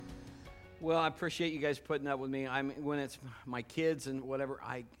Well, I appreciate you guys putting up with me. When it's my kids and whatever,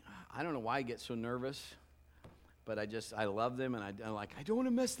 I don't know why I get so nervous, but I love them, and I'm like, I don't want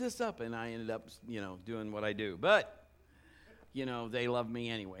to mess this up, and I ended up, doing what I do. But, they love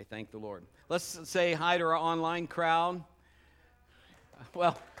me anyway, thank the Lord. Let's say hi to our online crowd.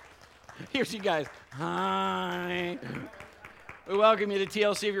 Well, here's you guys. Hi. We welcome you to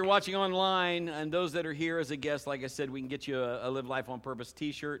TLC if you're watching online, and those that are here as a guest, like I said, we can get you a Live Life on Purpose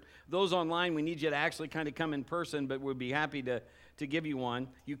t-shirt. Those online, we need you to actually kind of come in person, but we'd be happy to give you one.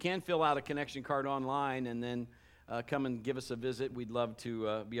 You can fill out a connection card online and then come and give us a visit. We'd love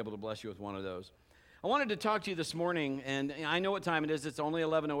to be able to bless you with one of those. I wanted to talk to you this morning, and I know what time it is. It's only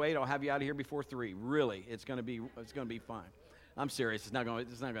 11:08. I'll have you out of here before 3. Really, it's going to be fine. I'm serious. It's not going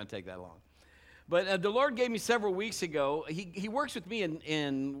to take that long. But the Lord gave me several weeks ago. He works with me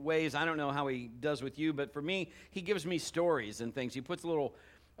in ways I don't know how he does with you, but for me, he gives me stories and things. He puts little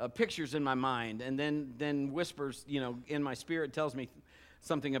pictures in my mind, and then whispers, in my spirit, tells me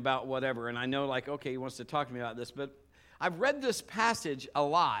something about whatever. And I know, like, okay, he wants to talk to me about this. But I've read this passage a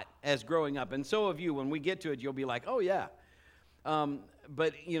lot as growing up, and so have you. When we get to it, you'll be like, oh yeah.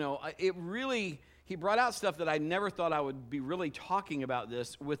 But it really. He brought out stuff that I never thought I would be really talking about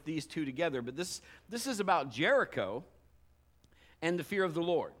this with these two together. But this is about Jericho and the fear of the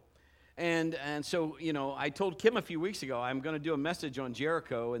Lord. And so, I told Kim a few weeks ago I'm going to do a message on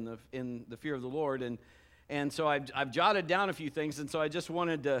Jericho and the fear of the Lord. And so I've jotted down a few things. And so I just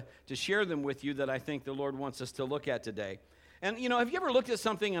wanted to share them with you that I think the Lord wants us to look at today. And, have you ever looked at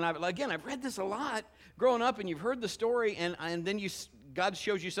something, and I've read this a lot growing up, and you've heard the story, and then God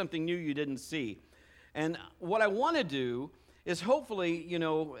shows you something new you didn't see. And what I want to do is hopefully,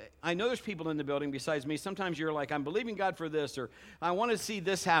 I know there's people in the building besides me. Sometimes you're like, I'm believing God for this, or I want to see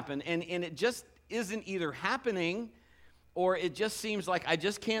this happen. And it just isn't either happening, or it just seems like I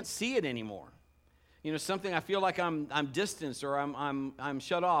just can't see it anymore. Something I feel like I'm distanced, or I'm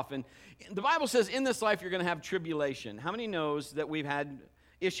shut off. And the Bible says in this life you're going to have tribulation. How many knows that we've had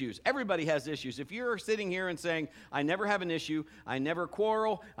issues? Everybody has issues. If you're sitting here and saying, I never have an issue, I never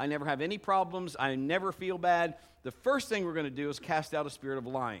quarrel, I never have any problems, I never feel bad, the first thing we're going to do is cast out a spirit of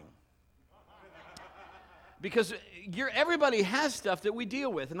lying. Because everybody has stuff that we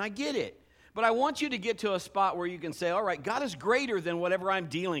deal with, and I get it. But I want you to get to a spot where you can say, all right, God is greater than whatever I'm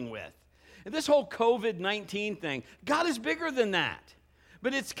dealing with. And this whole COVID-19 thing, God is bigger than that.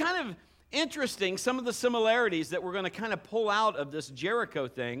 But it's kind of interesting, some of the similarities that we're going to kind of pull out of this Jericho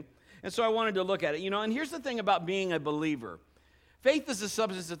thing. And so I wanted to look at it. And here's the thing about being a believer. Faith is the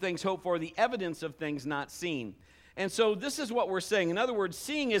substance of things hoped for, the evidence of things not seen. And so this is what we're saying. In other words,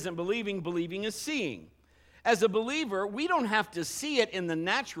 seeing isn't believing, believing is seeing. As a believer, we don't have to see it in the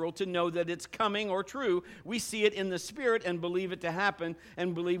natural to know that it's coming or true. We see it in the Spirit and believe it to happen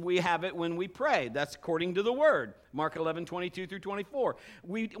and believe we have it when we pray. That's according to the Word. Mark 11:22 through 24.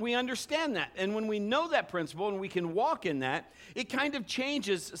 We understand that. And when we know that principle and we can walk in that, it kind of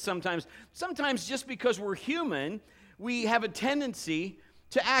changes sometimes. Sometimes just because we're human, we have a tendency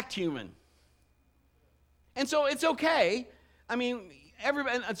to act human. And so it's okay.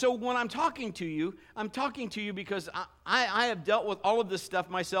 And so when I'm talking to you because I have dealt with all of this stuff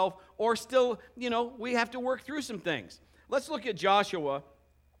myself, or still, we have to work through some things. Let's look at Joshua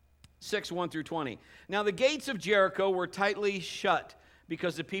 6:1 through 20. Now the gates of Jericho were tightly shut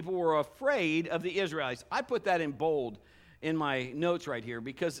because the people were afraid of the Israelites. I put that in bold in my notes right here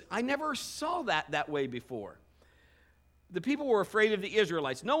because I never saw that way before. The people were afraid of the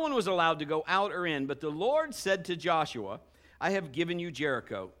Israelites. No one was allowed to go out or in, but the Lord said to Joshua, I have given you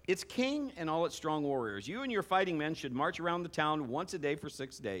Jericho, its king and all its strong warriors. You and your fighting men should march around the town once a day for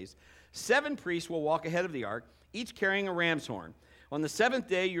 6 days. 7 priests will walk ahead of the ark, each carrying a ram's horn. On the 7th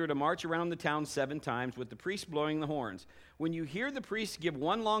day, you are to march around the town 7 times, with the priests blowing the horns. When you hear the priests give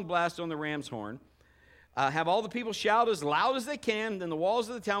one long blast on the ram's horn, have all the people shout as loud as they can, then the walls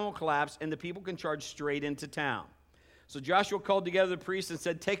of the town will collapse, and the people can charge straight into town. So Joshua called together the priests and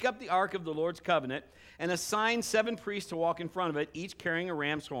said, take up the ark of the Lord's covenant and assign 7 priests to walk in front of it, each carrying a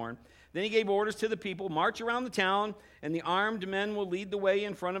ram's horn. Then he gave orders to the people, march around the town, and the armed men will lead the way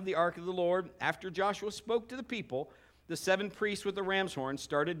in front of the ark of the Lord. After Joshua spoke to the people, the 7 priests with the ram's horn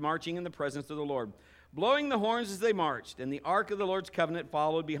started marching in the presence of the Lord, blowing the horns as they marched, and the ark of the Lord's covenant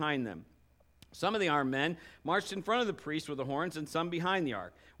followed behind them. Some of the armed men marched in front of the priests with the horns, and some behind the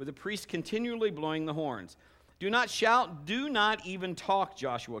ark, with the priests continually blowing the horns. Do not shout, do not even talk,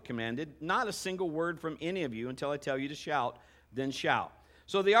 Joshua commanded. Not a single word from any of you until I tell you to shout, then shout.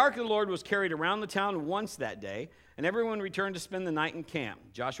 So the ark of the Lord was carried around the town once that day, and everyone returned to spend the night in camp.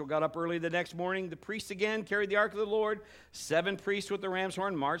 Joshua got up early the next morning. The priests again carried the ark of the Lord. 7 priests with the ram's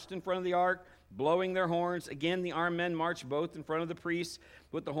horn marched in front of the ark, blowing their horns. Again, the armed men marched both in front of the priests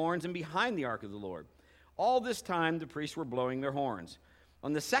with the horns and behind the ark of the Lord. All this time, the priests were blowing their horns.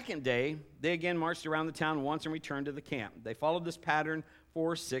 On the second day, they again marched around the town once and returned to the camp. They followed this pattern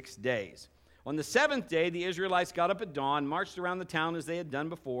for 6 days. On the 7th day, the Israelites got up at dawn, marched around the town as they had done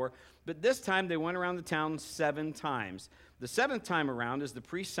before, but this time they went around the town 7 times. The 7th time around, as the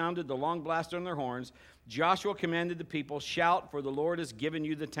priests sounded the long blast on their horns, Joshua commanded the people, "Shout, for the Lord has given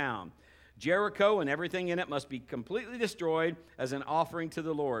you the town. Jericho and everything in it must be completely destroyed as an offering to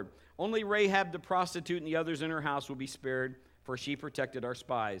the Lord. Only Rahab the prostitute and the others in her house will be spared, for she protected our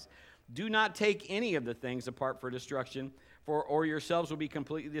spies. Do not take any of the things apart for destruction, or yourselves will be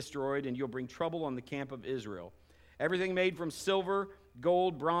completely destroyed, and you'll bring trouble on the camp of Israel. Everything made from silver,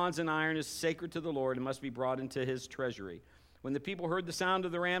 gold, bronze, and iron is sacred to the Lord and must be brought into his treasury." When the people heard the sound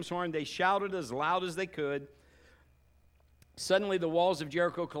of the ram's horn, they shouted as loud as they could. Suddenly the walls of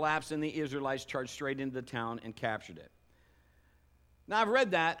Jericho collapsed, and the Israelites charged straight into the town and captured it. Now, I've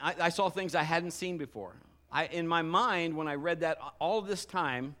read that. I saw things I hadn't seen before. In my mind, when I read that all this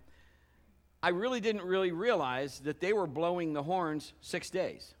time, I really didn't realize that they were blowing the horns 6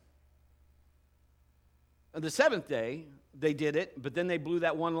 days. On the 7th day, they did it, but then they blew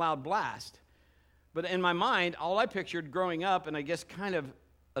that one loud blast. But in my mind, all I pictured growing up, and I guess kind of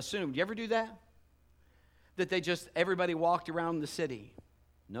assumed, you ever do that? That everybody walked around the city.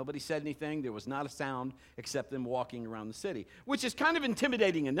 Nobody said anything. There was not a sound except them walking around the city, which is kind of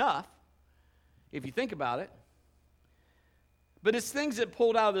intimidating enough, if you think about it. But it's things that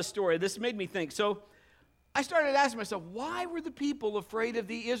pulled out of this story. This made me think. So I started asking myself, why were the people afraid of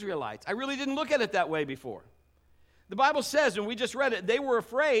the Israelites? I really didn't look at it that way before. The Bible says, and we just read it, they were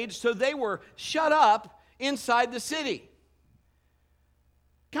afraid, so they were shut up inside the city.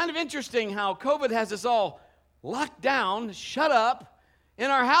 Kind of interesting how COVID has us all locked down, shut up in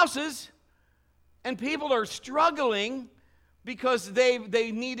our houses, and people are struggling because they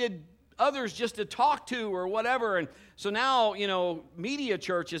needed others just to talk to or whatever. And so now, media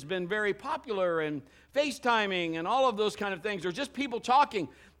church has been very popular, and FaceTiming and all of those kind of things, or just people talking.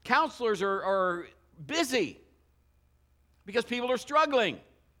 Counselors are busy because people are struggling.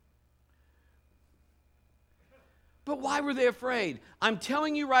 But why were they afraid? I'm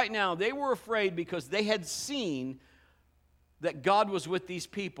telling you right now, they were afraid because they had seen that God was with these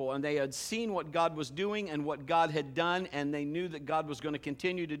people, and they had seen what God was doing and what God had done, and they knew that God was going to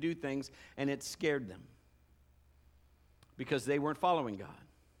continue to do things, and it scared them because they weren't following God.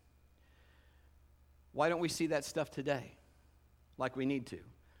 Why don't we see that stuff today like we need to?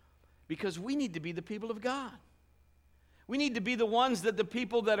 Because we need to be the people of God. We need to be the ones that the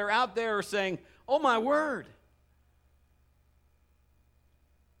people that are out there are saying, "Oh my word."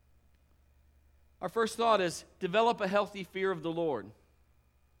 Our first thought is develop a healthy fear of the Lord.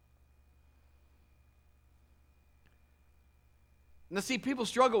 Now, see, people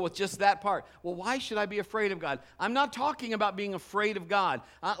struggle with just that part. Well, why should I be afraid of God? I'm not talking about being afraid of God.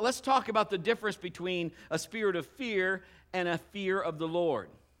 Let's talk about the difference between a spirit of fear and a fear of the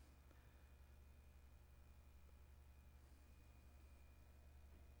Lord.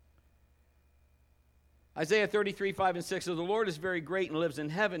 Isaiah 33, 5 and 6 says, "The Lord is very great and lives in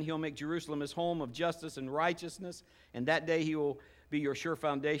heaven. He'll make Jerusalem his home of justice and righteousness. And that day he will be your sure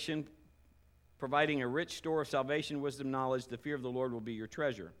foundation, providing a rich store of salvation, wisdom, knowledge. The fear of the Lord will be your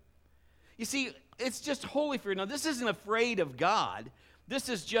treasure." You see, it's just holy fear. Now, this isn't afraid of God. This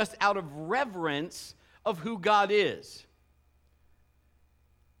is just out of reverence of who God is.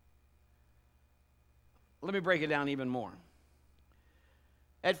 Let me break it down even more.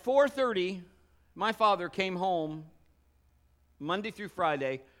 At 4:30, my father came home Monday through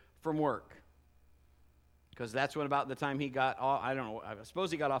Friday from work, because that's when about the time he got off. I don't know, I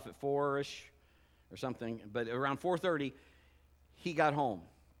suppose he got off at 4-ish or something, but around 4:30 he got home.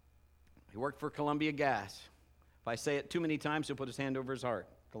 He worked for Columbia Gas. If I say it too many times, he'll put his hand over his heart.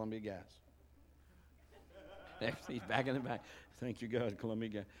 Columbia Gas. He's back in the back. Thank you, God, Columbia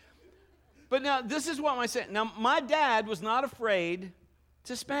Gas. But now, this is what I said. Now, my dad was not afraid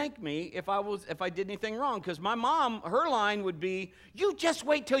to spank me if I did anything wrong, because my mom, her line would be, "You just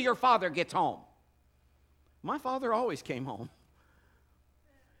wait till your father gets home." My father always came home.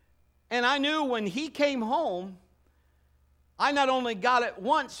 And I knew when he came home, I not only got it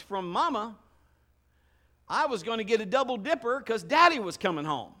once from Mama, I was going to get a double dipper because Daddy was coming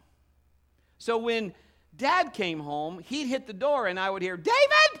home. So when Dad came home, he'd hit the door and I would hear,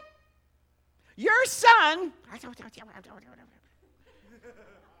 "David, your son..."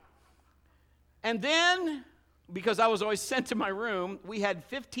 And then, because I was always sent to my room, we had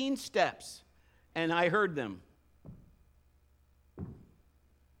 15 steps, and I heard them.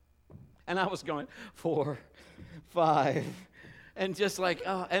 And I was going, 4, 5, and just like,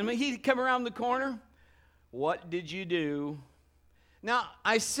 oh, and when he'd come around the corner, what did you do? Now,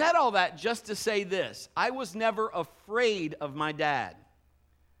 I said all that just to say this. I was never afraid of my dad.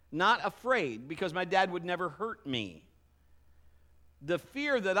 Not afraid, because my dad would never hurt me. The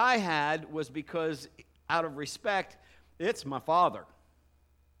fear that I had was because, out of respect, it's my father.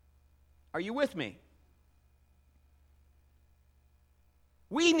 Are you with me?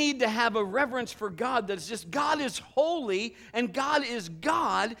 We need to have a reverence for God that's just, God is holy, and God is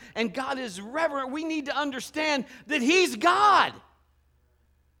God, and God is reverent. We need to understand that He's God.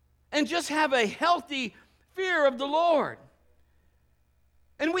 And just have a healthy fear of the Lord.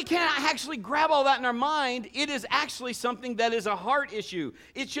 And we can't actually grab all that in our mind. It is actually something that is a heart issue.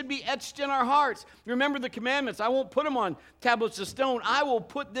 It should be etched in our hearts. Remember the commandments. I won't put them on tablets of stone. I will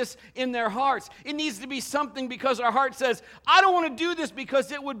put this in their hearts. It needs to be something because our heart says, I don't want to do this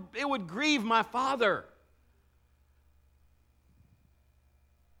because it would grieve my Father.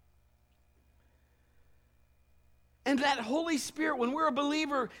 And that Holy Spirit, when we're a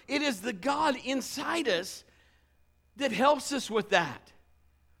believer, it is the God inside us that helps us with that.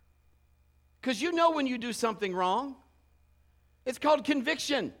 Because you know when you do something wrong. It's called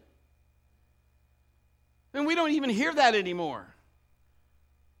conviction. And we don't even hear that anymore.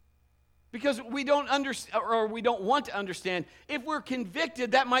 Because we don't understand, or we don't want to understand. If we're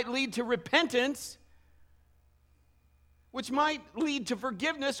convicted, that might lead to repentance, which might lead to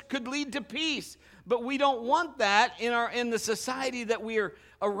forgiveness, could lead to peace. But we don't want that in the society that we are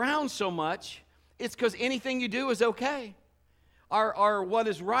around so much. It's because anything you do is okay. Our what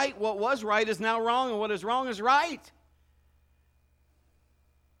is right, what was right is now wrong, and what is wrong is right.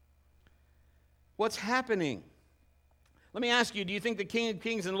 What's happening? Let me ask you, do you think the King of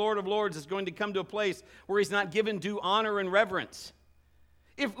Kings and Lord of Lords is going to come to a place where He's not given due honor and reverence?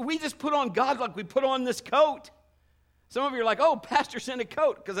 If we just put on God like we put on this coat, some of you are like, oh, Pastor sent a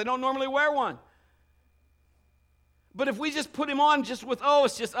coat, because I don't normally wear one. But if we just put Him on just with,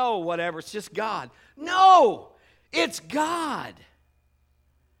 whatever, it's just God. No! It's God.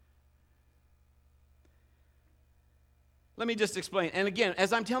 Let me just explain. And again,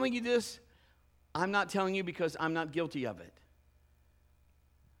 as I'm telling you this, I'm not telling you because I'm not guilty of it.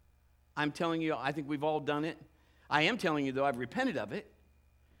 I'm telling you, I think we've all done it. I am telling you, though, I've repented of it.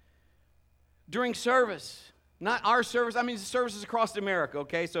 During service, not our service, I mean services across America,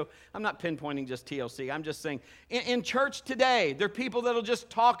 okay? So I'm not pinpointing just TLC. I'm just saying, in church today, there are people that'll just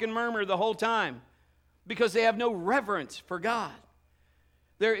talk and murmur the whole time, because they have no reverence for God.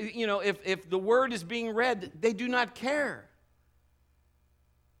 If the word is being read, they do not care.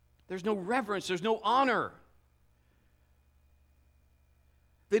 There's no reverence. There's no honor.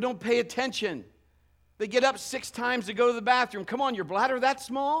 They don't pay attention. They get up 6 times to go to the bathroom. Come on, your bladder that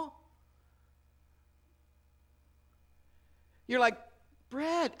small? You're like,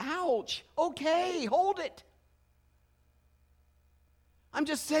 Brett, ouch. Okay, hold it. I'm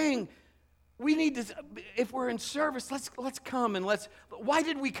just saying, we need to, if we're in service, let's come and why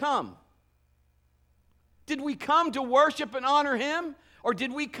did we come? Did we come to worship and honor Him? Or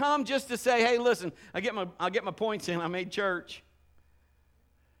did we come just to say, hey, listen, I'll get my points in, I made church.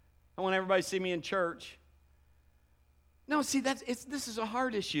 I want everybody to see me in church. No, see, this is a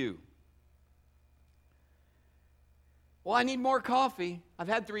heart issue. Well, I need more coffee. I've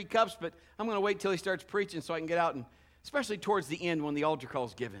had 3 cups, but I'm going to wait till he starts preaching so I can get out, and especially towards the end when the altar call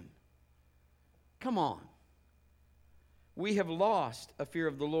is given. Come on. We have lost a fear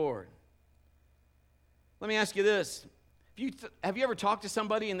of the Lord. Let me ask you this. Have you ever talked to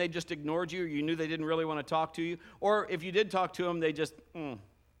somebody and they just ignored you, or you knew they didn't really want to talk to you? Or if you did talk to them, they just,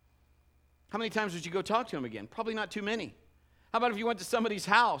 How many times would you go talk to them again? Probably not too many. How about if you went to somebody's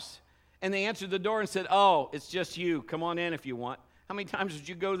house and they answered the door and said, oh, it's just you. Come on in if you want. How many times would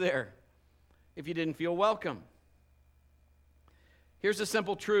you go there if you didn't feel welcome? Here's the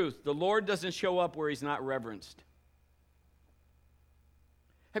simple truth. The Lord doesn't show up where He's not reverenced.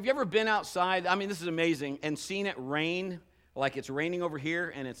 Have you ever been outside, I mean, this is amazing, and seen it rain, like it's raining over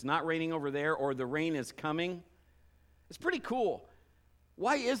here and it's not raining over there, or the rain is coming? It's pretty cool.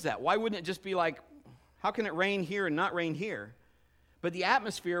 Why is that? Why wouldn't it just be like, how can it rain here and not rain here? But the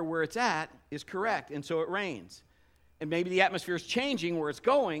atmosphere where it's at is correct, and so it rains. And maybe the atmosphere is changing where it's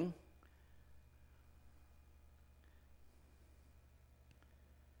going.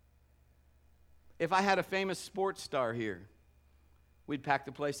 If I had a famous sports star here, we'd pack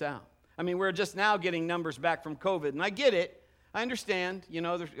the place out. I mean, we're just now getting numbers back from COVID, and I get it. I understand,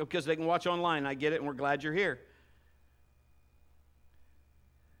 because they can watch online. I get it, and we're glad you're here.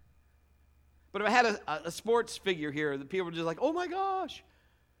 But if I had a sports figure here, the people were just like, oh my gosh.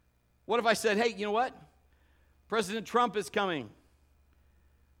 What if I said, hey, you know what? President Trump is coming.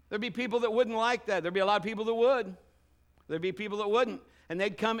 There'd be people that wouldn't like that. There'd be a lot of people that would. There'd be people that wouldn't. And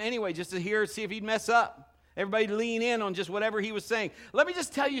they'd come anyway just to see if he'd mess up. Everybody lean in on just whatever he was saying. Let me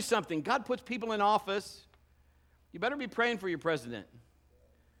just tell you something. God puts people in office. You better be praying for your president.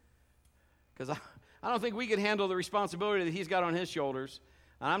 Because I don't think we can handle the responsibility that he's got on his shoulders.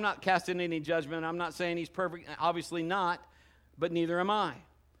 And I'm not casting any judgment. I'm not saying he's perfect. Obviously not. But neither am I.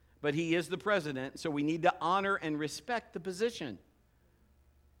 But he is the president, so we need to honor and respect the position.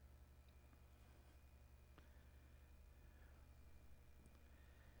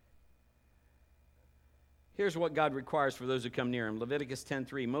 Here's what God requires for those who come near him. Leviticus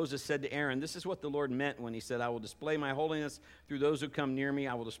 10:3. Moses said to Aaron, this is what the Lord meant when he said, I will display my holiness through those who come near me.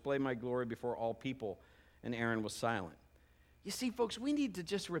 I will display my glory before all people. And Aaron was silent. You see, folks, we need to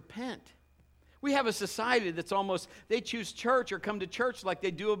just repent. We have a society that's almost, they choose church or come to church like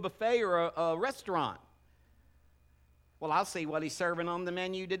they do a buffet or a restaurant. Well, I'll see what he's serving on the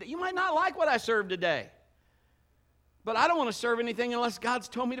menu today. You might not like what I served today. But I don't want to serve anything unless God's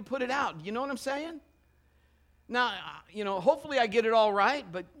told me to put it out. You know what I'm saying? Now, hopefully I get it all right,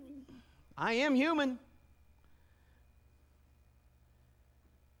 but I am human.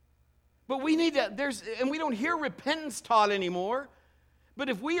 But we need to, and we don't hear repentance taught anymore. But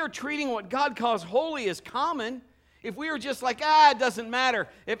if we are treating what God calls holy as common, if we are just like, it doesn't matter.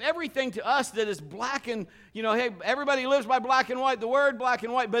 If everything to us that is black and, hey, everybody lives by black and white, the word black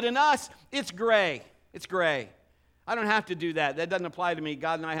and white, but in us, it's gray. It's gray. I don't have to do that. That doesn't apply to me.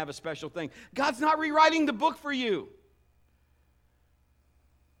 God and I have a special thing. God's not rewriting the book for you.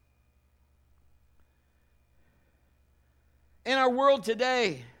 In our world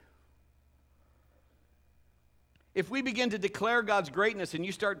today, if we begin to declare God's greatness and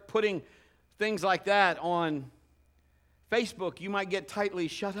you start putting things like that on Facebook, you might get tightly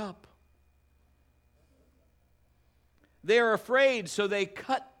shut up. They're afraid, so they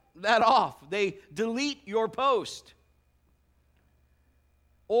cut that off. They delete your post.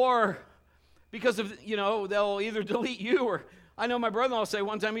 Or because of, they'll either delete you or, I know my brother-in-law say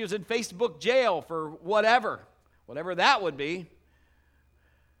one time he was in Facebook jail for whatever that would be.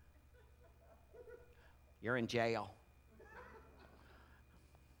 You're in jail.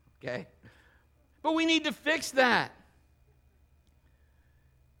 Okay? But we need to fix that.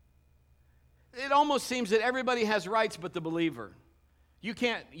 It almost seems that everybody has rights but the believer. You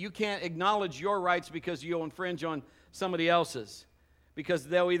can't acknowledge your rights because you'll infringe on somebody else's. Because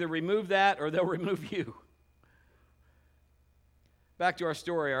they'll either remove that or they'll remove you. Back to our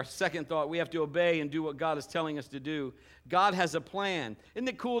story, our second thought, we have to obey and do what God is telling us to do. God has a plan. Isn't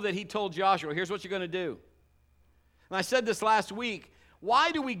it cool that he told Joshua, here's what you're going to do? And I said this last week,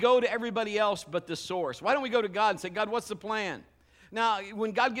 why do we go to everybody else but the source? Why don't we go to God and say, God, what's the plan? Now,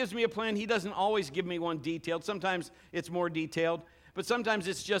 when God gives me a plan, he doesn't always give me one detailed. Sometimes it's more detailed. But sometimes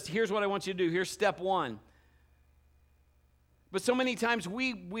it's just, here's what I want you to do. Here's step one. But so many times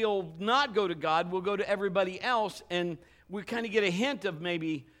we will not go to God. We'll go to everybody else, and we kind of get a hint of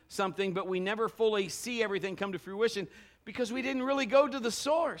maybe something, but we never fully see everything come to fruition because we didn't really go to the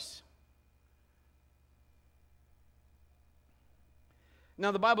source.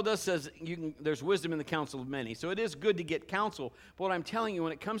 Now, the Bible does says there's wisdom in the counsel of many, so it is good to get counsel. But what I'm telling you,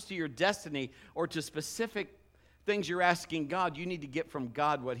 when it comes to your destiny or to specific things you're asking God, you need to get from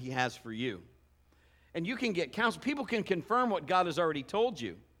God what he has for you. And you can get counsel. People can confirm what God has already told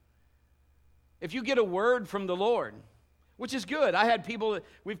you. If you get a word from the Lord, which is good. I had people that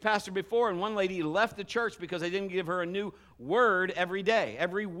we've pastored before, and one lady left the church because they didn't give her a new word every day,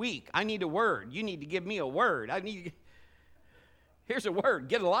 every week. I need a word. You need to give me a word. Here's a word.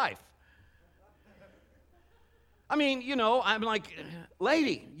 Get a life. I mean, I'm like,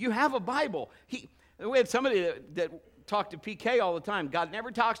 lady, you have a Bible. We had somebody that talked to PK all the time. God never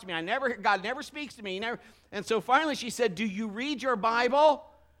talks to me. God never speaks to me. And so finally she said, do you read your Bible?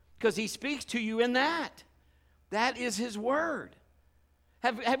 Because he speaks to you in that. That is his word.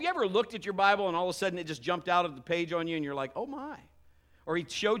 Have you ever looked at your Bible and all of a sudden it just jumped out of the page on you and you're like, oh my. Or he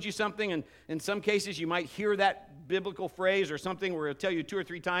showed you something, and in some cases you might hear that biblical phrase or something where he'll tell you 2 or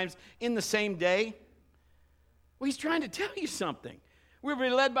 3 times in the same day. Well, he's trying to tell you something. We're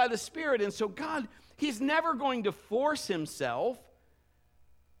led by the Spirit, and so God, he's never going to force himself.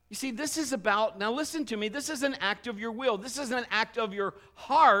 You see, this is about, now listen to me, this is an act of your will. This is an act of your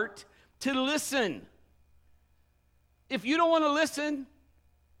heart to listen. If you don't want to listen,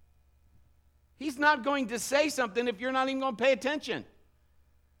 He's not going to say something if you're not even going to pay attention.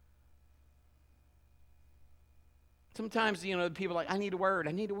 Sometimes, people are like, I need a word,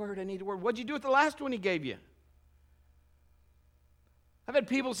 I need a word, I need a word. What'd you do with the last one he gave you? I've had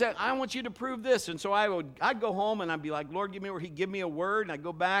people say, I want you to prove this. And so I'd go home and I'd be like, Lord, he'd give me a word, and I'd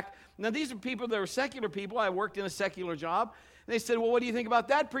go back. Now, these are people that are secular people. I worked in a secular job. And they said, well, what do you think about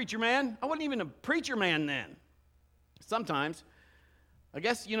that, preacher man? I wasn't even a preacher man then. Sometimes. I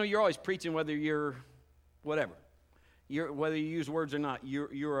guess, you're always preaching whether you're whatever. Whether you use words or not,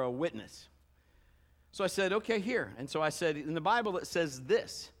 you're a witness. So I said, okay, here. And so I said, in the Bible it says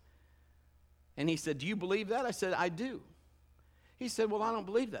this. And he said, do you believe that? I said, I do. He said, well, I don't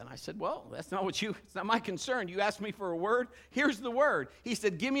believe that. And I said, well, it's not my concern. You asked me for a word. Here's the word. He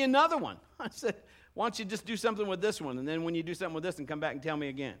said, give me another one. I said, why don't you just do something with this one? And then when you do something with this, and come back and tell me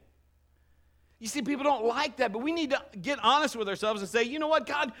again. You see, people don't like that, but we need to get honest with ourselves and say, you know what,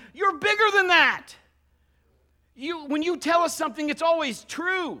 God, you're bigger than that. When you tell us something, it's always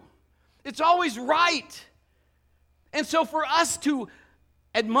true. It's always right. And so for us to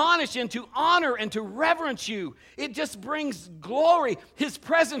admonish and to honor and to reverence you, it just brings glory. His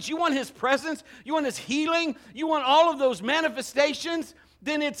presence, you want his presence, you want his healing, you want all of those manifestations,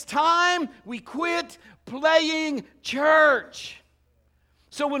 then it's time we quit playing church.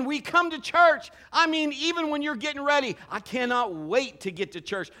 So when we come to church, even when you're getting ready, I cannot wait to get to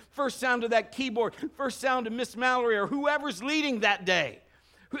church. First sound of that keyboard, first sound of Miss Mallory or whoever's leading that day,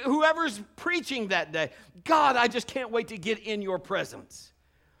 whoever's preaching that day. God, I just can't wait to get in your presence.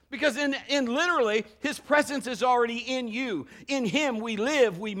 Because in literally, his presence is already in you. In him we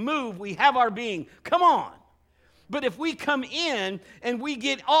live, we move, we have our being. Come on. But if we come in and we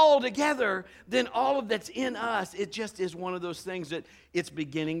get all together, then all of that's in us, it just is one of those things that it's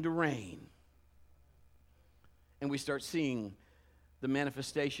beginning to rain. And we start seeing the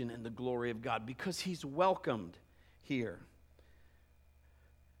manifestation and the glory of God because he's welcomed here.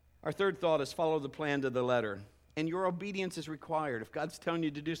 Our third thought is follow the plan to the letter. And your obedience is required. If God's telling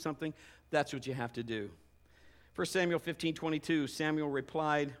you to do something, that's what you have to do. 1 Samuel 15:22, Samuel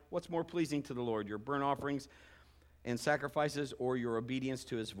replied, what's more pleasing to the Lord, your burnt offerings and sacrifices, or your obedience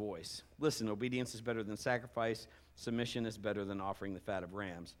to his voice? Listen, obedience is better than sacrifice. Submission is better than offering the fat of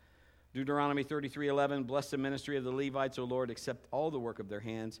rams. Deuteronomy 33:11, bless the ministry of the Levites, O Lord, accept all the work of their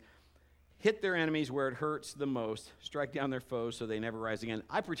hands. Hit their enemies where it hurts the most. Strike down their foes so they never rise again.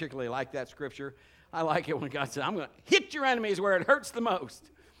 I particularly like that scripture. I like it when God said, I'm going to hit your enemies where it hurts the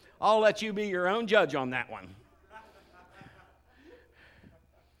most. I'll let you be your own judge on that one.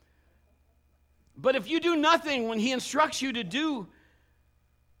 But if you do nothing when he instructs you to do,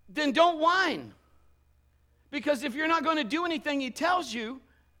 then don't whine. Because if you're not going to do anything he tells you,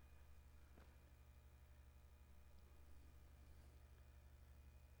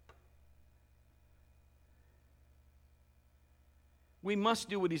 we must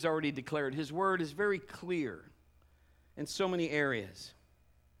do what he's already declared. His word is very clear in so many areas.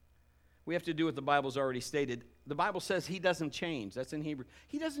 We have to do what the Bible's already stated. The Bible says he doesn't change. That's in Hebrew.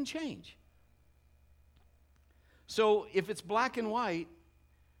 He doesn't change. So if it's black and white,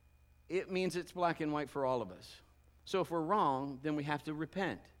 it means it's black and white for all of us. So if we're wrong, then we have to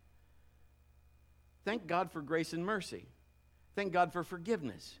repent. Thank God for grace and mercy. Thank God for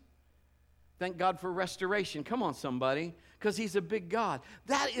forgiveness. Thank God for restoration. Come on, somebody, because he's a big God.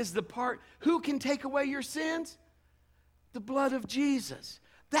 That is the part. Who can take away your sins? The blood of Jesus.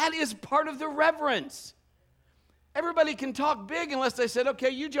 That is part of the reverence. Everybody can talk big unless they said, okay,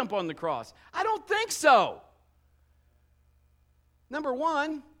 you jump on the cross. I don't think so. Number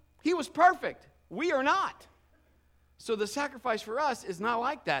one, he was perfect. We are not. So the sacrifice for us is not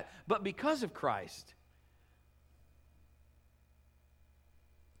like that, but because of Christ.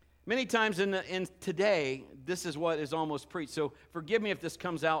 Many times in today, this is what is almost preached. So forgive me if this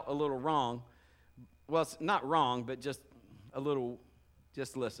comes out a little wrong. Well, it's not wrong, but just a little,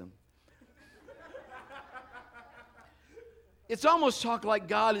 just listen. It's almost talk like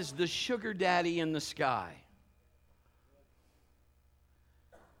God is the sugar daddy in the sky.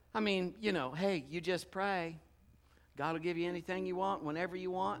 I mean, hey, you just pray. God will give you anything you want, whenever you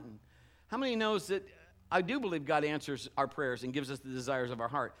want. And how many knows that I do believe God answers our prayers and gives us the desires of our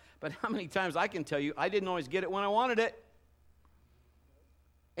heart. But how many times I can tell you, I didn't always get it when I wanted it.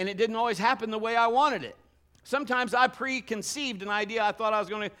 And it didn't always happen the way I wanted it. Sometimes I preconceived an idea. I thought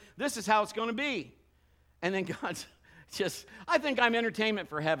this is how it's going to be. And then God's just, I think I'm entertainment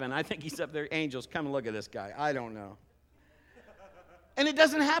for heaven. I think he's up there, angels, come and look at this guy. I don't know. And it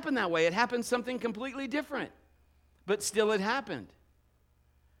doesn't happen that way. It happens something completely different. But still it happened.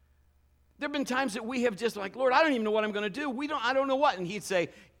 There have been times that we have just like, Lord, I don't even know what I'm going to do. I don't know what. And he'd say,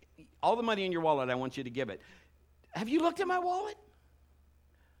 All the money in your wallet, I want you to give it. Have you looked at my wallet?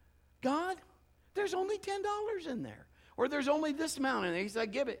 God, there's only $10 in there. Or there's only this amount in there. He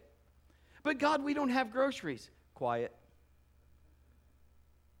said, give it. But God, we don't have groceries. Quiet.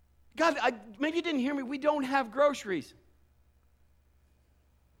 God, maybe you didn't hear me. We don't have groceries.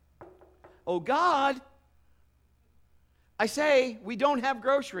 Oh, God, I say we don't have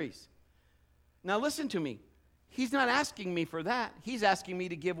groceries. Now listen to me. He's not asking me for that. He's asking me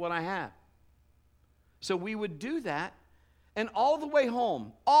to give what I have. So we would do that. And all the way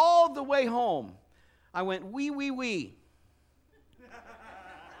home, I went, wee.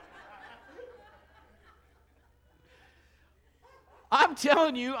 I'm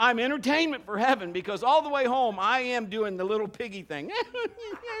telling you, I'm entertainment for heaven, because all the way home, I am doing the little piggy thing.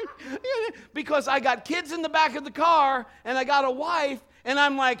 Because I got kids in the back of the car, and I got a wife, and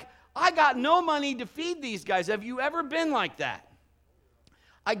I'm like, I got no money to feed these guys. Have you ever been like that?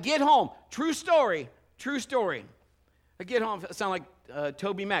 I get home. True story. I get home. I sound like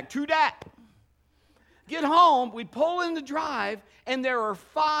Toby Mac. True dat. Get home. We pull in the drive, and there are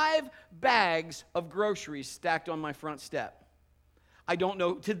 5 bags of groceries stacked on my front step. I don't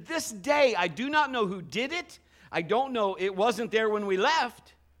know. To this day, I do not know who did it. I don't know. It wasn't there when we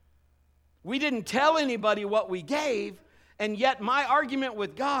left. We didn't tell anybody what we gave. And yet my argument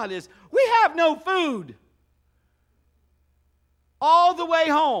with God is, we have no food. All the way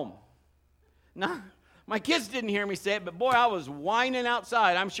home. Now, my kids didn't hear me say it, but boy, I was whining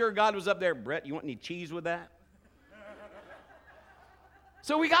outside. I'm sure God was up there. Brett, you want any cheese with that?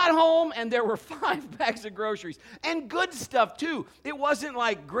 So we got home, and there were 5 bags of groceries. And good stuff, too. It wasn't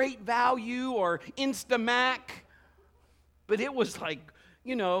like Great Value or Instamac. But it was like,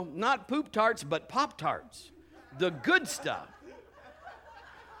 not Poop Tarts, but Pop Tarts. The good stuff.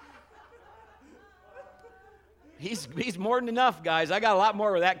 He's more than enough, guys. I got a lot more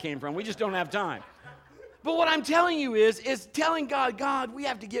where that came from. We just don't have time. But what I'm telling you is telling God, we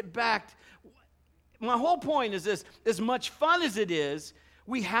have to get back. My whole point is this: as much fun as it is,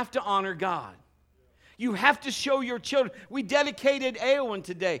 we have to honor God. You have to show your children. We dedicated Eowyn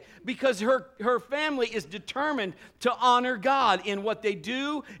today because her family is determined to honor God in what they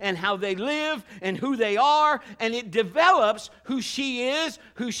do and how they live and who they are. And it develops who she is,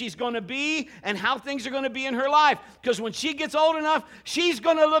 who she's going to be, and how things are going to be in her life. Because when she gets old enough, she's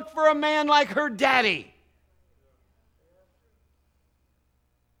going to look for a man like her daddy.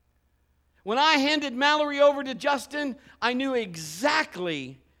 When I handed Mallory over to Justin, I knew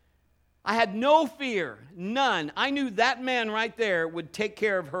exactly. I had no fear, none. I knew that man right there would take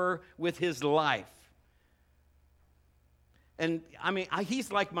care of her with his life. And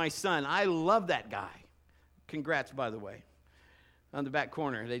he's like my son. I love that guy. Congrats, by the way. On the back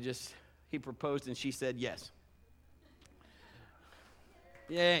corner, he proposed and she said yes.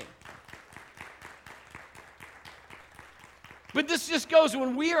 Yay. But this just goes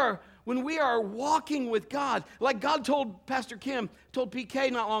when we are walking with God, like God told Pastor Kim, told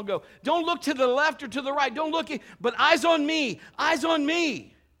PK not long ago, don't look to the left or to the right. Don't look, but eyes on me, eyes on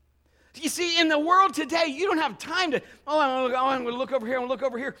me. You see, in the world today, you don't have time to, I'm going to look over here, I'm going to look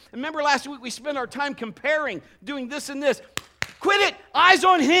over here. Remember last week we spent our time comparing, doing this and this. Quit it. Eyes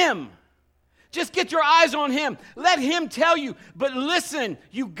on Him. Just get your eyes on Him. Let Him tell you. But listen,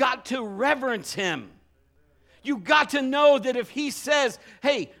 you got to reverence Him. You got to know that if He says,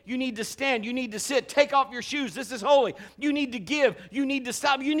 hey, you need to stand, you need to sit, take off your shoes, this is holy, you need to give, you need to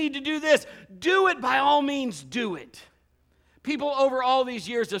stop, you need to do this, do it, by all means, do it. People over all these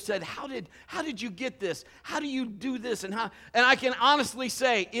years have said, how did you get this? How do you do this? And I can honestly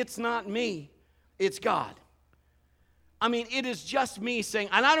say, it's not me, it's God. It is just me saying,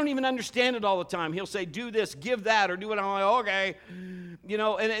 and I don't even understand it all the time. He'll say, do this, give that, or do it. I'm like, okay.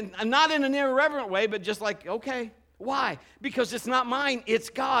 And not in an irreverent way, but just like, okay. Why? Because it's not mine,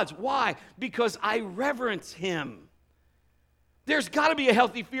 it's God's. Why? Because I reverence Him. There's got to be a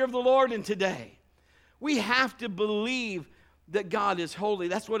healthy fear of the Lord in today. We have to believe that God is holy.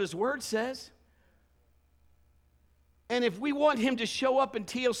 That's what His Word says. And if we want Him to show up in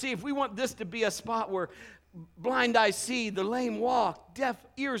TLC, if we want this to be a spot where blind eyes see, the lame walk, deaf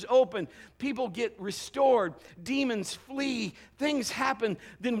ears open, people get restored, demons flee, things happen,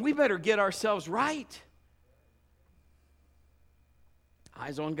 then we better get ourselves right.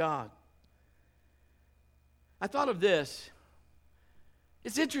 Eyes on God. I thought of this.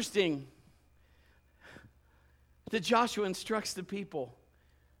 It's interesting that Joshua instructs the people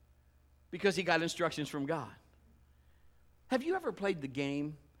because he got instructions from God. Have you ever played the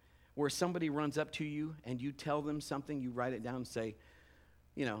game where somebody runs up to you and you tell them something, you write it down and say,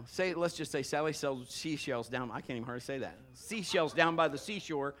 let's just say Sally sells seashells down, I can't even hardly say that, seashells down by the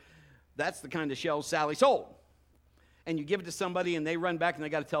seashore. That's the kind of shells Sally sold. And you give it to somebody and they run back and they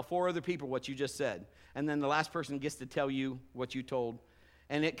got to tell 4 other people what you just said. And then the last person gets to tell you what you told.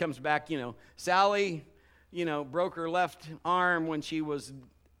 And it comes back, Sally, broke her left arm when she was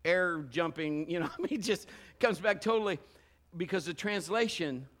air jumping, it just comes back totally, because the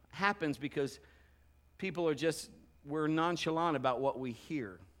translation happens because people we're nonchalant about what we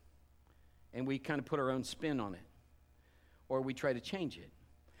hear, and we kind of put our own spin on it, or we try to change it.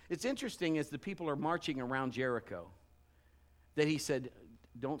 It's interesting as the people are marching around Jericho that he said,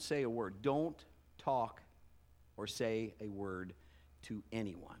 don't say a word, don't talk or say a word to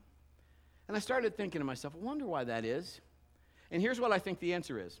anyone. And I started thinking to myself, I wonder why that is. And here's what I think the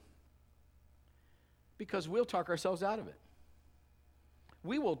answer is. Because we'll talk ourselves out of it.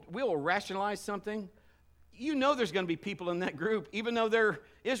 We will rationalize something. There's going to be people in that group, even though they're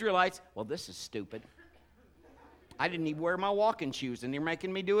Israelites. Well, this is stupid. I didn't even wear my walking shoes, and they're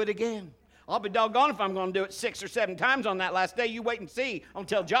making me do it again. I'll be doggone if I'm going to do it 6 or 7 times on that last day. You wait and see. I'll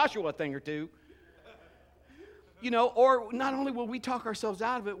tell Joshua a thing or two. Or not only will we talk ourselves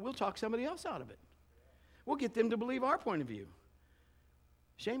out of it, we'll talk somebody else out of it. We'll get them to believe our point of view.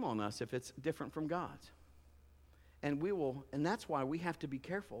 Shame on us if it's different from God's. And that's why we have to be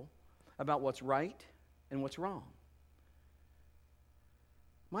careful about what's right and what's wrong.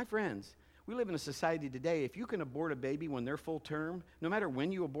 My friends, we live in a society today, if you can abort a baby when they're full term, no matter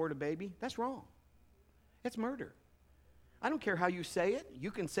when you abort a baby, that's wrong. It's murder. I don't care how you say it.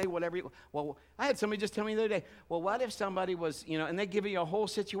 You can say whatever you... Well, I had somebody just tell me the other day, well, what if somebody was, and they give you a whole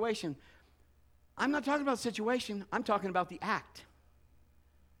situation. I'm not talking about situation. I'm talking about the act.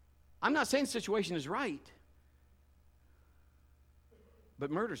 I'm not saying situation is right,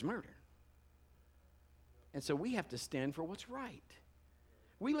 but murder's murder. And so we have to stand for what's right.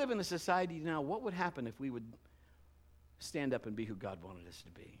 We live in a society now, what would happen if we would stand up and be who God wanted us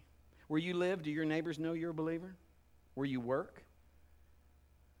to be? Where you live, do your neighbors know you're a believer? Where you work?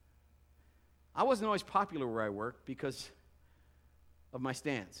 I wasn't always popular where I worked because of my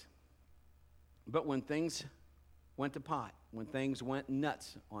stance. But when things went to pot, when things went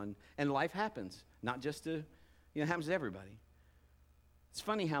nuts and life happens, not just to, it happens to everybody. It's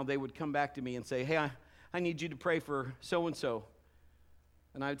funny how they would come back to me and say, hey, I need you to pray for so-and-so.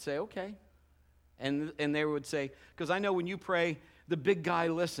 And I would say, okay. And they would say, because I know when you pray, the big guy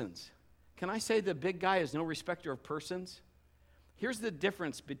listens. Can I say the big guy is no respecter of persons? Here's the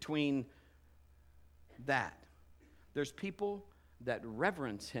difference between that. There's people that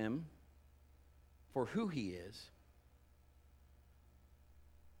reverence him for who he is.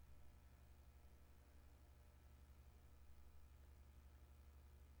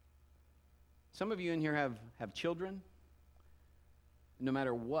 Some of you in here have children. No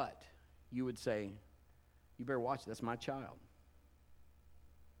matter what, you would say, you better watch, that's my child.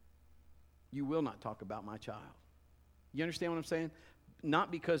 You will not talk about my child. You understand what I'm saying?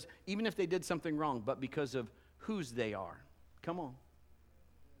 Not because, even if they did something wrong, but because of whose they are. Come on.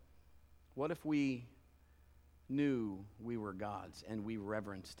 What if we knew we were God's and we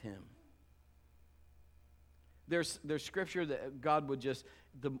reverenced him? There's scripture that God would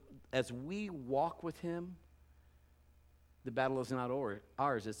as we walk with him, the battle is not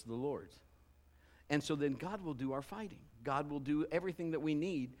ours, it's the Lord's. And so then God will do our fighting. God will do everything that we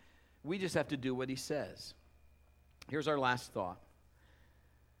need. We just have to do what he says. Here's our last thought.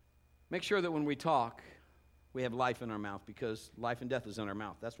 Make sure that when we talk, we have life in our mouth, because life and death is in our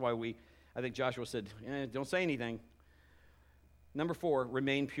mouth. That's why I think Joshua said, don't say anything. Number 4,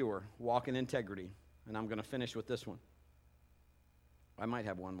 remain pure, walk in integrity. And I'm going to finish with this one. I might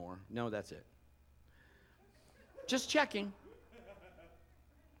have one more. No, that's it. Just checking.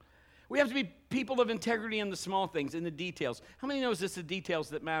 We have to be people of integrity in the small things, in the details. How many knows it's the details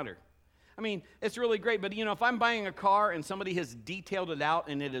that matter? I mean, it's really great, but if I'm buying a car and somebody has detailed it out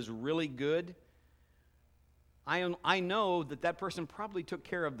and it is really good, I know that person probably took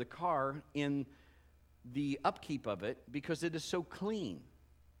care of the car in the upkeep of it because it is so clean.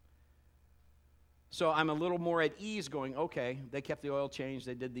 So I'm a little more at ease going, okay, they kept the oil change,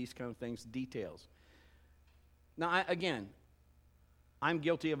 they did these kind of things, details. Now, I'm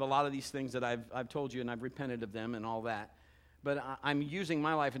guilty of a lot of these things that I've told you, and I've repented of them and all that. But I'm using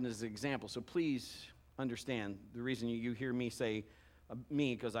my life as an example, so please understand the reason you hear me say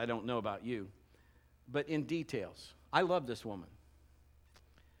me, because I don't know about you. But in details, I love this woman.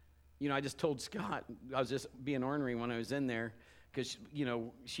 I just told Scott, I was just being ornery when I was in there, because,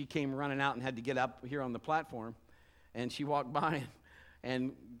 she came running out and had to get up here on the platform, and she walked by,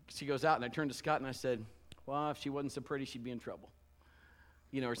 and she goes out, and I turned to Scott, and I said, well, if she wasn't so pretty, she'd be in trouble,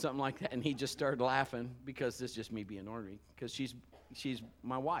 or something like that, and he just started laughing, because this is just me being ornery, because she's she's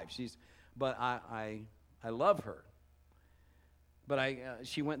my wife. But I love her. But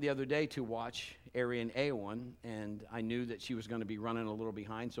she went the other day to watch Arian A1, and I knew that she was going to be running a little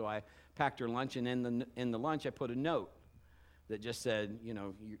behind, so I packed her lunch, and in the lunch I put a note that just said,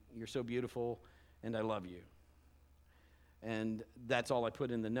 you're so beautiful, and I love you. And that's all I put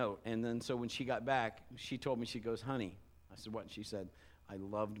in the note. And then so when she got back, she told me, she goes, honey. I said, what? And she said, I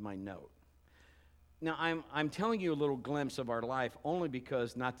loved my note. Now, I'm telling you a little glimpse of our life only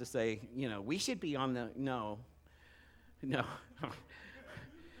because, not to say, we should be on the, no.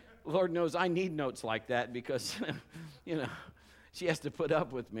 Lord knows I need notes like that because, she has to put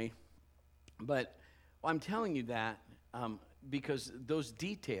up with me. But I'm telling you that because those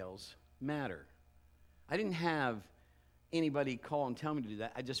details matter. I didn't have anybody call and tell me to do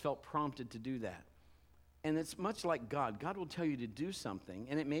that. I just felt prompted to do that. And it's much like God. God will tell you to do something,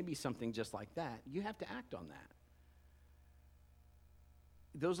 and it may be something just like that. You have to act on that.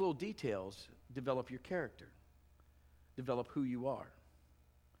 Those little details develop your character, develop who you are,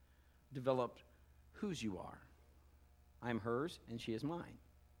 develop whose you are. I'm hers, and she is mine.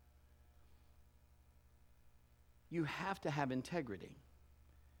 You have to have integrity.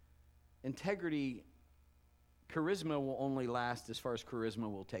 Integrity, charisma will only last as far as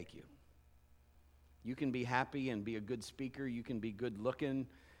charisma will take you. You can be happy and be a good speaker. You can be good looking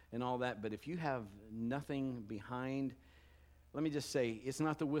and all that. But if you have nothing behind, let me just say, it's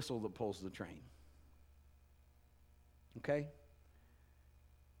not the whistle that pulls the train. Okay?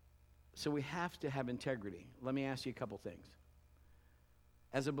 So we have to have integrity. Let me ask you a couple things.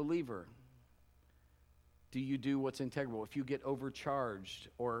 As a believer, do you do what's integral? If you get overcharged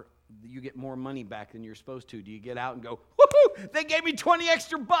or you get more money back than you're supposed to, do you get out and go, woohoo, they gave me 20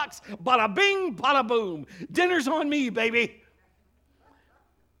 extra bucks, bada bing, bada boom, dinner's on me, baby?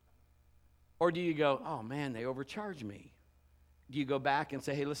 Or do you go, oh man, they overcharged me? Do you go back and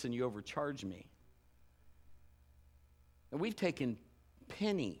say, hey, listen, you overcharged me? And we've taken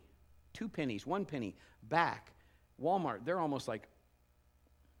penny, 2 pennies, 1 penny back. Walmart, they're almost like,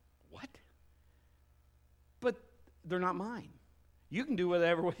 what? But they're not mine. You can do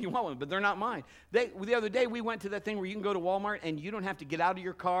whatever you want with them, but they're not mine. The other day, we went to that thing where you can go to Walmart and you don't have to get out of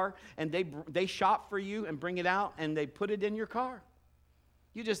your car, and they shop for you and bring it out, and they put it in your car.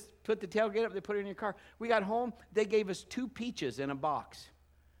 You just put the tailgate up, they put it in your car. We got home, they gave us 2 peaches in a box.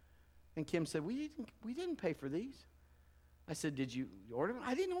 And Kim said, we didn't pay for these. I said, did you order them?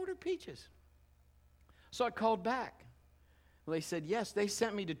 I didn't order peaches. So I called back. Well, they said, yes, they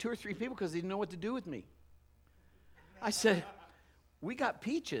sent me to 2 or 3 people because they didn't know what to do with me. I said, we got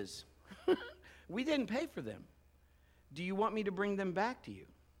peaches. We didn't pay for them. Do you want me to bring them back to you?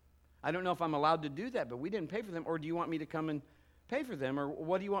 I don't know if I'm allowed to do that, but we didn't pay for them. Or do you want me to come and pay for them? Or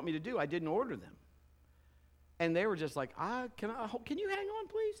what do you want me to do? I didn't order them. And they were just like, can you hang on,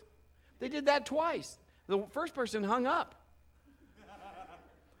 please? They did that twice. The first person hung up.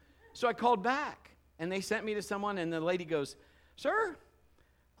 So I called back, and they sent me to someone, and the lady goes, sir,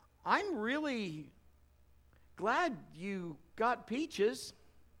 I'm really glad you got peaches,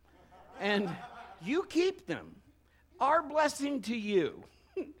 and you keep them. Our blessing to you.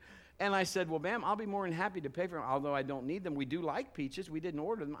 And I said, well, ma'am, I'll be more than happy to pay for them, although I don't need them. We do like peaches. We didn't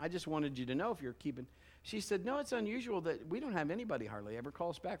order them. I just wanted you to know if you're keeping. She said, no, it's unusual that we don't have anybody hardly ever call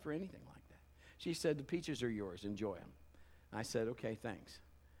us back for anything like that. She said, the peaches are yours. Enjoy them. I said, okay, thanks.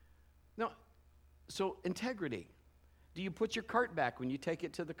 No, so integrity. Do you put your cart back when you take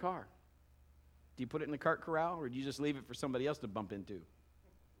it to the car? Do you put it in the cart corral, or do you just leave it for somebody else to bump into?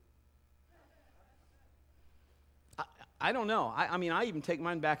 I don't know. I mean, I even take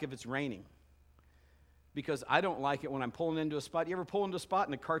mine back if it's raining, because I don't like it when I'm pulling into a spot. You ever pull into a spot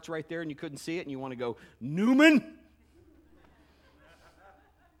and the cart's right there and you couldn't see it and you want to go, Newman?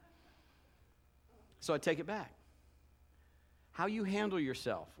 So I take it back. How you handle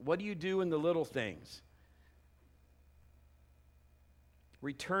yourself. What do you do in the little things?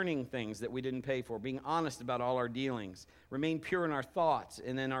 Returning things that we didn't pay for. Being honest about all our dealings. Remain pure in our thoughts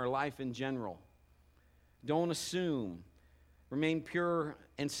and in our life in general. Don't assume. Remain pure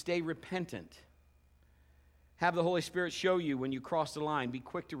and stay repentant. Have the Holy Spirit show you when you cross the line. Be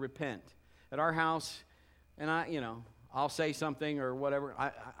quick to repent. At our house, and I'll say something or whatever.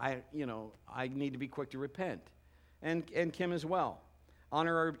 I need to be quick to repent. And Kim as well.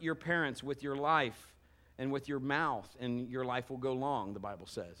 Honor your parents with your life and with your mouth, and your life will go long, the Bible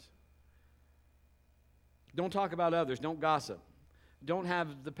says. Don't talk about others. Don't gossip. Don't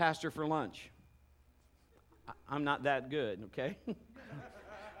have the pastor for lunch. I'm not that good, okay?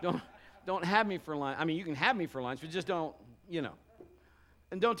 Don't have me for lunch. I mean, you can have me for lunch, but just don't,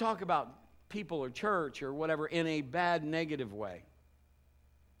 And don't talk about people or church or whatever in a bad, negative way.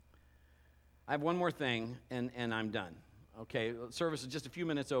 I have one more thing, and I'm done. Okay, service is just a few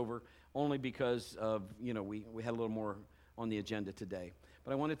minutes over, only because of, we had a little more on the agenda today.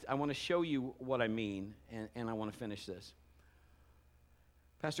 But I want to show you what I mean, and I want to finish this.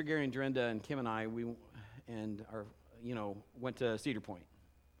 Pastor Gary and Drenda and Kim and I, went to Cedar Point.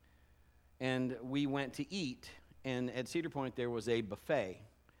 And we went to eat, and at Cedar Point there was a buffet.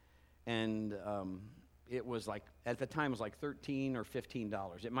 And it was like, at the time it was like $13 or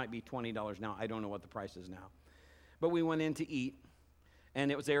 $15. It might be $20 now. I don't know what the price is now. But we went in to eat, and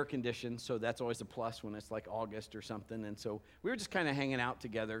it was air conditioned, so that's always a plus when it's like August or something. And so we were just kind of hanging out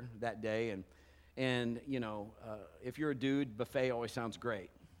together that day. And if you're a dude, buffet always sounds great.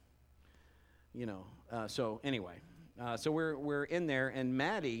 So anyway, so we're in there, and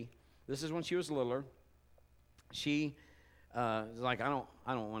Maddie, this is when she was littler. She was like, I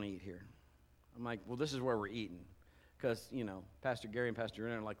don't want to eat here. I'm like, well, this is where we're eating, because Pastor Gary and Pastor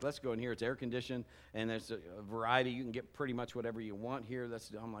Renner are like, let's go in here. It's air conditioned, and there's a variety. You can get pretty much whatever you want here.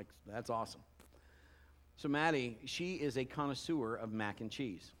 I'm like, that's awesome. So Maddie, she is a connoisseur of mac and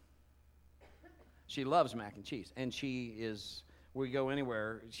cheese. She loves mac and cheese, and we go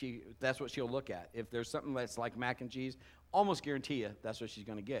anywhere, that's what she'll look at. If there's something that's like mac and cheese, almost guarantee you that's what she's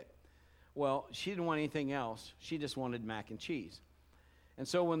going to get. Well, she didn't want anything else. She just wanted mac and cheese. And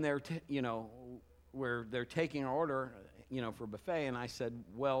so when they're taking our order, for buffet, and I said,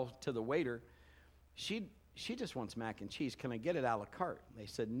 well, to the waiter, she just wants mac and cheese. Can I get it a la carte? They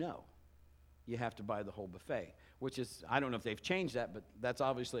said, no. You have to buy the whole buffet, which is, I don't know if they've changed that, but that's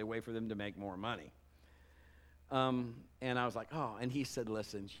obviously a way for them to make more money. And I was like, oh, and he said,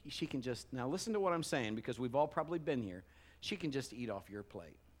 listen, she can just, now listen to what I'm saying, because we've all probably been here. She can just eat off your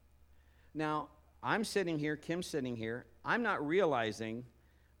plate. Now, I'm sitting here, Kim's sitting here. I'm not realizing,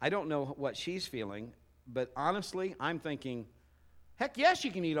 I don't know what she's feeling, but honestly, I'm thinking, heck yes,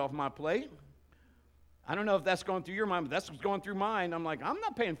 she can eat off my plate. I don't know if that's going through your mind, but that's what's going through mine. I'm like, I'm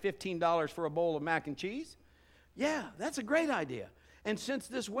not paying $15 for a bowl of mac and cheese. Yeah, that's a great idea. And since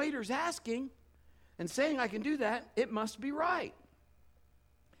this waiter's asking and saying I can do that, it must be right.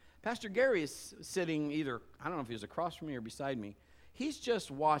 Pastor Gary is sitting either, I don't know if he was across from me or beside me. He's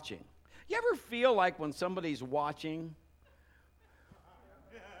just watching. You ever feel like when somebody's watching?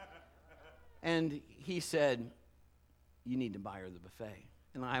 And he said, you need to buy her the buffet.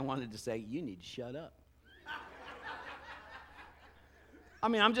 And I wanted to say, you need to shut up. I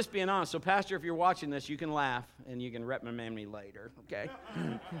mean, I'm just being honest. So, Pastor, if you're watching this, you can laugh and you can reprimand me later, okay?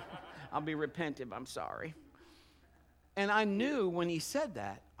 I'll be repentive. I'm sorry. And I knew when he said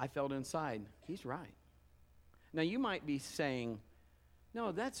that, I felt inside, he's right. Now, you might be saying,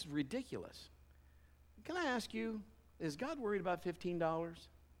 no, that's ridiculous. Can I ask you, is God worried about $15?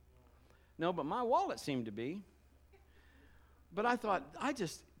 No, but my wallet seemed to be. But I thought,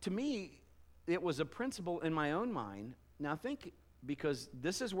 to me, it was a principle in my own mind. Now think, because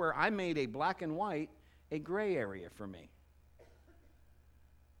this is where I made a black and white a gray area for me.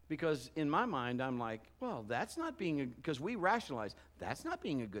 Because in my mind, I'm like, well, that's not being, because we rationalize, that's not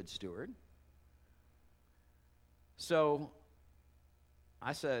being a good steward. So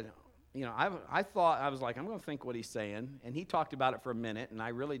I said, I thought, I was like, I'm going to think what he's saying. And he talked about it for a minute, and I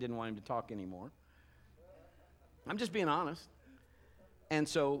really didn't want him to talk anymore. I'm just being honest. And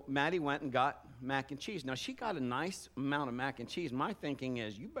so Maddie went and got mac and cheese. Now, she got a nice amount of mac and cheese. My thinking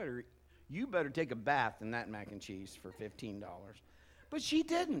is, you better take a bath in that mac and cheese for $15. But she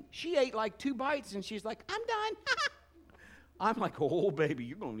didn't. She ate like 2 bites, and she's like, I'm done. I'm like, oh, baby,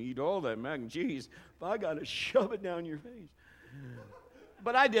 you're going to eat all that mac and cheese, but I got to shove it down your face.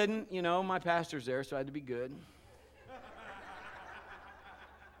 But I didn't. My pastor's there, so I had to be good.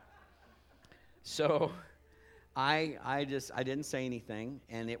 So I didn't say anything,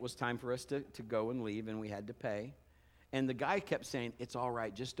 and it was time for us to go and leave, and we had to pay. And the guy kept saying, it's all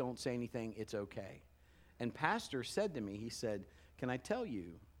right, just don't say anything, it's okay. And pastor said to me, he said, can I tell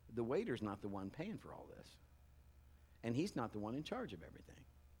you, the waiter's not the one paying for all this. And he's not the one in charge of everything.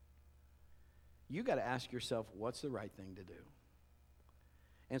 You got to ask yourself, what's the right thing to do?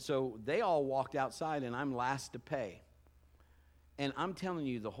 And so they all walked outside, and I'm last to pay. And I'm telling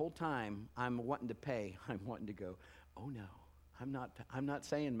you, the whole time I'm wanting to pay, I'm wanting to go, oh no, I'm not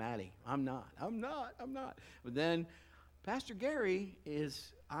saying Maddie. I'm not. But then Pastor Gary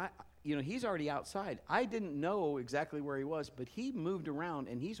is, he's already outside. I didn't know exactly where he was, but he moved around,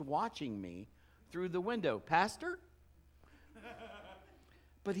 and he's watching me through the window. Pastor?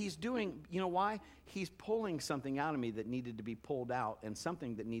 But he's doing, why? He's pulling something out of me that needed to be pulled out, and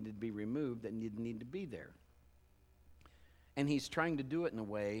something that needed to be removed that didn't need to be there. And he's trying to do it in a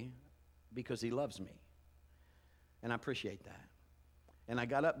way because he loves me. And I appreciate that. And I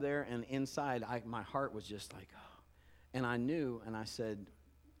got up there, and inside, my heart was just like, oh. And I knew, and I said,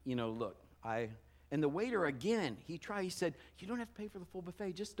 look, and the waiter again, he said, you don't have to pay for the full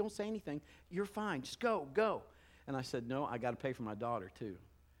buffet. Just don't say anything. You're fine. Just go. And I said, no, I got to pay for my daughter too.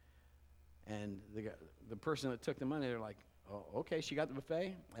 And the person that took the money, they're like, oh, okay, she got the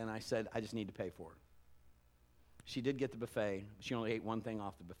buffet? And I said, I just need to pay for it. She did get the buffet. She only ate one thing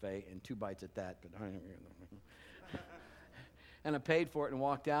off the buffet and 2 bites at that. But and I paid for it and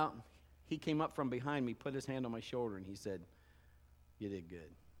walked out. He came up from behind me, put his hand on my shoulder, and he said, you did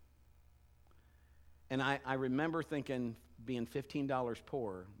good. And I remember thinking, being $15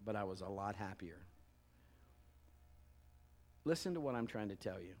 poor, but I was a lot happier. Listen to what I'm trying to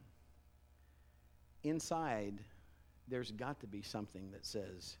tell you. Inside, there's got to be something that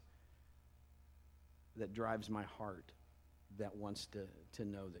says, that drives my heart, that wants to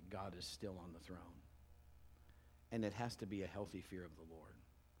know that God is still on the throne. And it has to be a healthy fear of the Lord.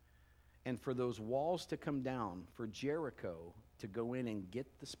 And for those walls to come down, for Jericho to go in and get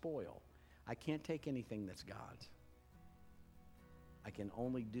the spoil, I can't take anything that's God's. I can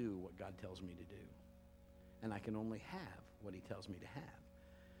only do what God tells me to do. And I can only have what he tells me to have.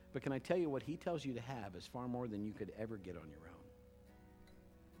 But can I tell you, what he tells you to have is far more than you could ever get on your own.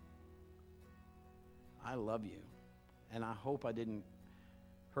 I love you, and I hope I didn't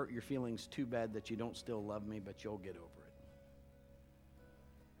hurt your feelings too bad that you don't still love me, but you'll get over it.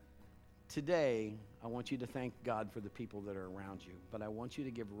 Today, I want you to thank God for the people that are around you, but I want you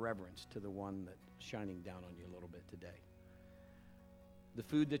to give reverence to the one that's shining down on you a little bit today. The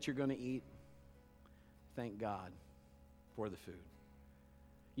food that you're going to eat, thank God for the food.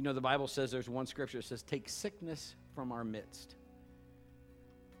 The Bible says, there's one scripture that says, take sickness from our midst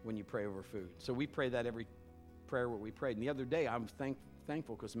when you pray over food. So we pray that every prayer what we prayed. And the other day, I'm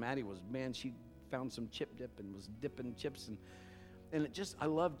thankful because Maddie she found some chip dip and was dipping chips. And I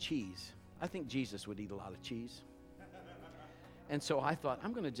love cheese. I think Jesus would eat a lot of cheese. And so I thought,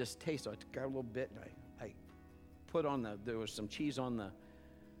 I'm going to just taste. So I got a little bit, and I put on there was some cheese on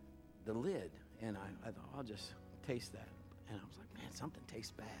the lid. And I thought, I'll just taste that. And I was like, man, something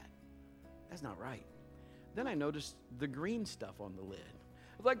tastes bad. That's not right. Then I noticed the green stuff on the lid.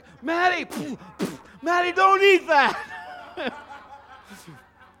 I was like, Maddie, don't eat that.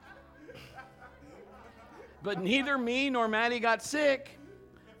 But neither me nor Maddie got sick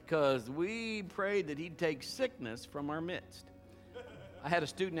because we prayed that he'd take sickness from our midst. I had a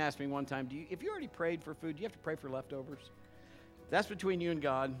student ask me one time, if you already prayed for food, do you have to pray for leftovers? That's between you and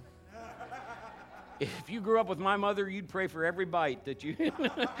God. If you grew up with my mother, you'd pray for every bite that you...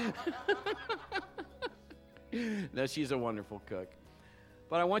 No, she's a wonderful cook.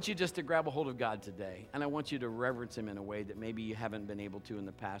 But I want you just to grab a hold of God today, and I want you to reverence him in a way that maybe you haven't been able to in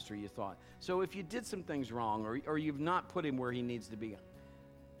the past or you thought. So if you did some things wrong or you've not put him where he needs to be,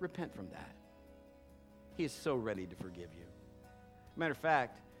 repent from that. He is so ready to forgive you. Matter of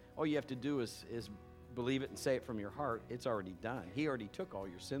fact, all you have to do is believe it and say it from your heart. It's already done. He already took all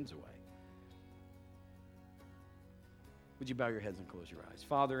your sins away. Would you bow your heads and close your eyes?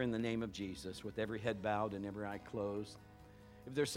 Father, in the name of Jesus, with every head bowed and every eye closed, if there's